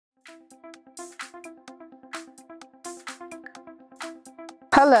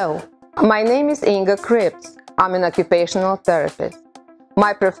Hello, my name is Inga Krips. I'm an occupational therapist.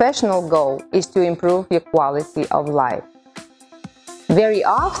 My professional goal is to improve your quality of life. Very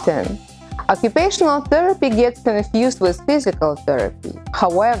often, occupational therapy gets confused with physical therapy.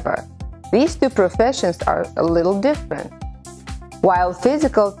 However, these two professions are a little different. While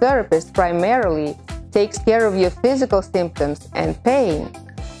physical therapist primarily takes care of your physical symptoms and pain,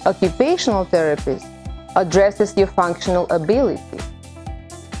 occupational therapist addresses your functional ability.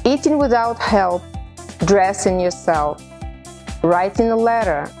 Eating without help, dressing yourself, writing a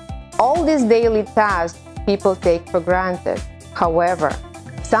letter, all these daily tasks people take for granted. However,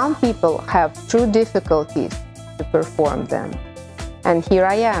 some people have true difficulties to perform them. And here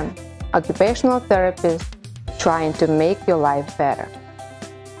I am, occupational therapist, trying to make your life better.